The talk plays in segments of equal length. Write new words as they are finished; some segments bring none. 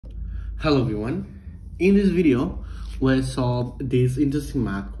Hello everyone, in this video we'll solve this interesting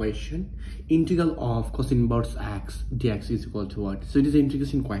math question. Integral of cos inverse x dx is equal to what? So it is an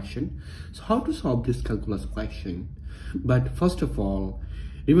interesting question. So how to solve this calculus question? But first of all,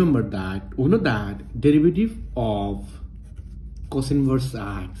 remember that we know that derivative of cos inverse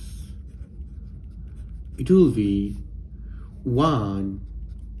x, it will be 1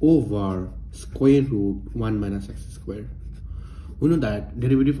 over square root 1 minus x squared. We know that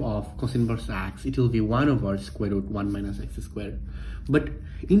derivative of cos inverse x, it will be 1 over square root 1 minus x squared. But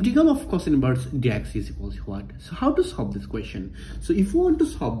integral of cos inverse dx is equal to what? So how to solve this question? So if you want to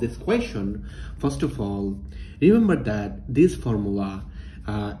solve this question, first of all, remember that this formula,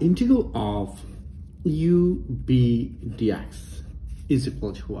 integral of u b dx is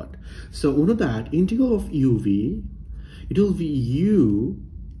equal to what? So we know that integral of uv, it will be u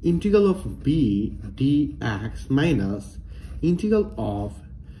integral of b dx minus integral of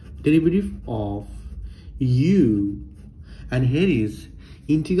derivative of u, and here is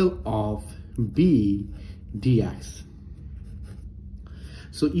integral of b dx.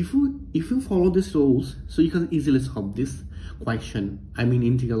 So if you follow these rules, so you can easily solve this question. I mean,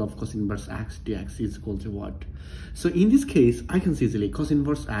 integral of cos inverse x dx is equal to what? So in this case, I can see easily cos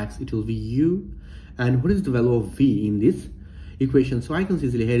inverse x, it will be u, and what is the value of v in this equation? So I can see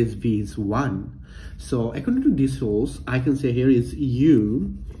easily here is v is 1. So according to these rules, I can say here is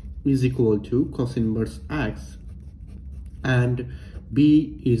u is equal to cos inverse x and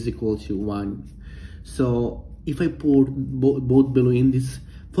b is equal to 1. So if I put both below in this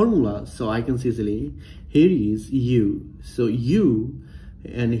formula, so I can see easily here is u. So u,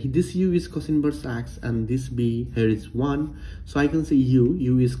 and this u is cos inverse x, and this b here is 1. So I can say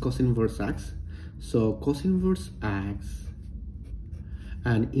u is cos inverse x. So cos inverse x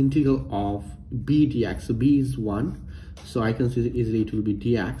and integral of b dx, so b is 1, so I can see easily it will be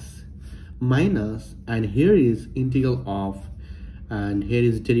dx minus, and here is integral of, and here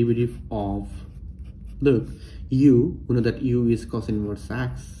is derivative of, look, u, we know that u is cos inverse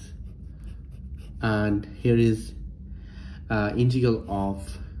x, and here is integral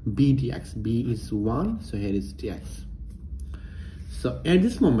of b dx, b is 1, so here is dx. So at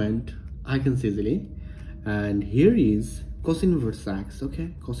this moment I can see easily, and here is cos inverse x,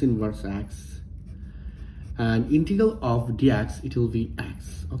 okay, cos inverse x, and integral of dx, it will be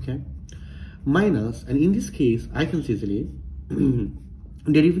x, okay, minus, and in this case I can see easily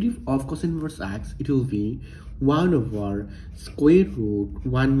derivative of cos inverse x, it will be 1 over square root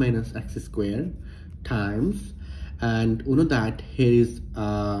 1 minus x squared times, and we know that here is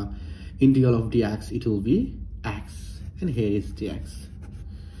integral of dx, it will be x, and here is dx.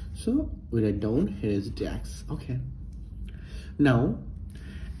 So we write down here is dx, okay. Now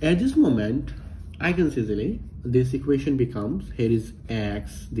at this moment I can see easily this equation becomes, here is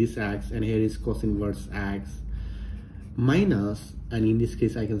x, this x, and here is cos inverse x minus, and in this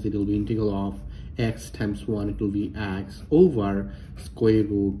case I can see it will be integral of x times 1, it will be x over square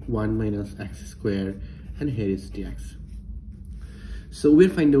root 1 minus x squared, and here is dx. So we'll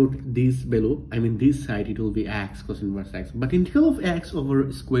find out this below, I mean this side it will be x cos inverse x, but integral of x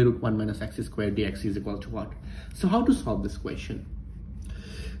over square root 1 minus x squared dx is equal to what? So how to solve this question?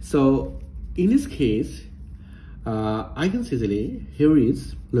 So in this case I can see easily here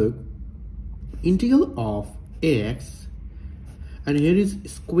is, look, integral of x, and here is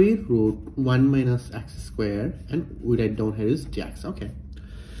square root 1 minus x squared, and we write down here is dx, okay.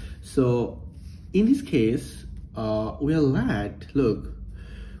 So in this case we'll let, look,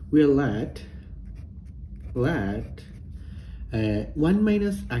 we'll let 1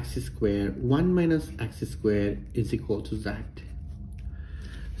 minus x squared, 1 minus x squared is equal to z.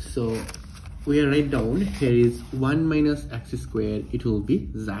 So we write down here is 1 minus x squared, it will be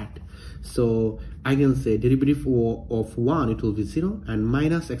z. So I can say derivative of 1, it will be 0, and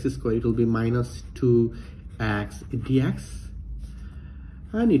minus x squared, it will be minus 2x dx,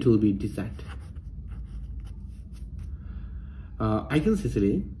 and it will be dz. I can see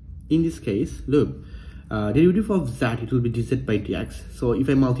easily in this case, look, derivative of z, it will be dz by dx. So if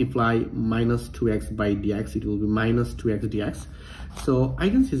I multiply minus 2x by dx, it will be minus 2x dx. So I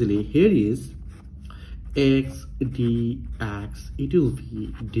can see easily here is x dx, it will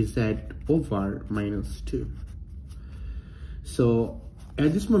be dz over minus 2. So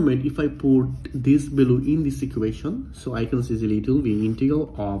at this moment if I put this value in this equation, so I can see easily it will be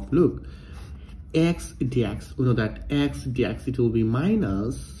integral of, look, x dx, we know that x dx, it will be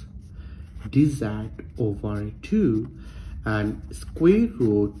minus dz over 2, and square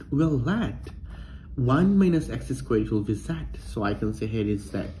root will let 1 minus x squared, it will be z. So I can say here is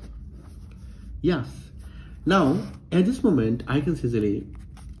z. Yes, Now, at this moment, I can easily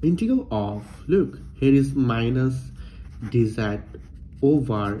integral of, look, here is minus dz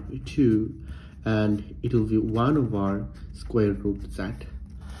over 2, and it will be 1 over square root z.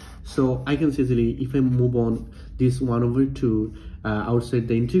 So I can say easily, if I move on this 1 over 2 outside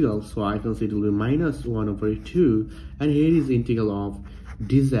the integral, so I can say it will be minus 1 over 2, and here is the integral of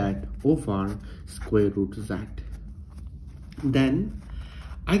dz over square root z. Then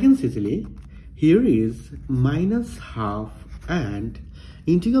I can say easily, here is minus half, and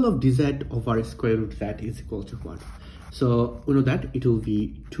integral of dz over square root z is equal to what? So we know that it will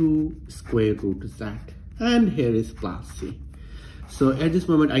be 2 square root z, and here is plus c. So at this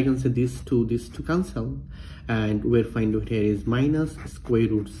moment I can say this to cancel, and we'll find out here is minus square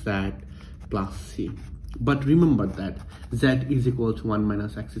root z plus c. But remember that z is equal to 1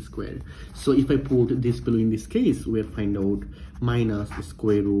 minus x squared. So if I put this below in this case, we'll find out minus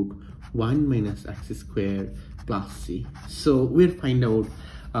square root 1 minus x squared plus c. So we'll find out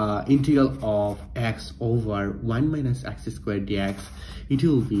integral of x over 1 minus x squared dx. It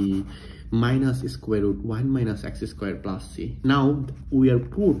will be minus square root 1 minus x squared plus c. Now we are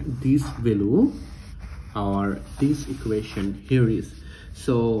put this value or this equation here is,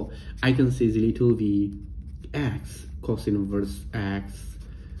 so I can say easily it will be x cos inverse x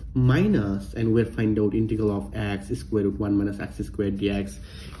minus, and we'll find out integral of x square root 1 minus x squared dx.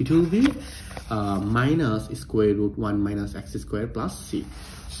 It will be minus square root 1 minus x squared plus c.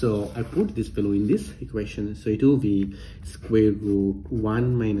 So I put this value in this equation, so it will be square root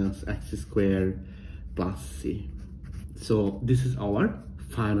 1 minus x squared plus c. So this is our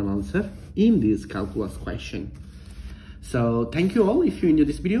final answer in this calculus question. So thank you all. If you enjoyed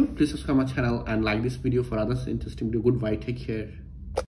this video, please subscribe my channel and like this video for others interesting video. Goodbye, take care.